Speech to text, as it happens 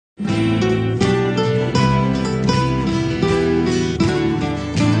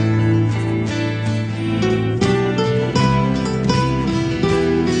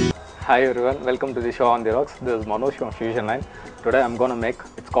Hi everyone, welcome to the show on the rocks. This is Manoj from Fusion 9. Today I'm gonna make,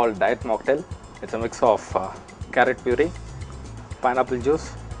 it's called Diet Mocktail. It's a mix of carrot puree, pineapple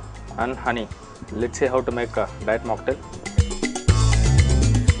juice and honey. Let's see how to make a diet mocktail.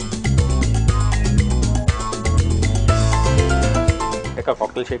 Take a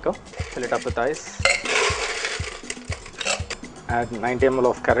cocktail shaker, fill it up with ice. Add 90 ml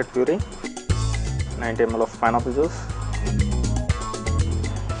of carrot puree, 90 ml of pineapple juice,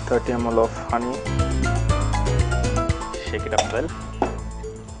 30 ml of honey. Shake it up well.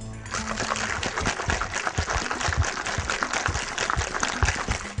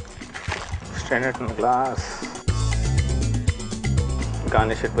 Strain it in a glass.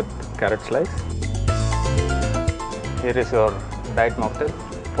 Garnish it with carrot slice. Here is your diet mocktail.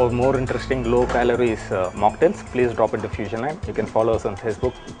 For more interesting low calories mocktails, please drop into Fusion 9. You can follow us on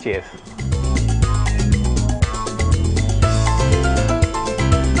Facebook. Cheers.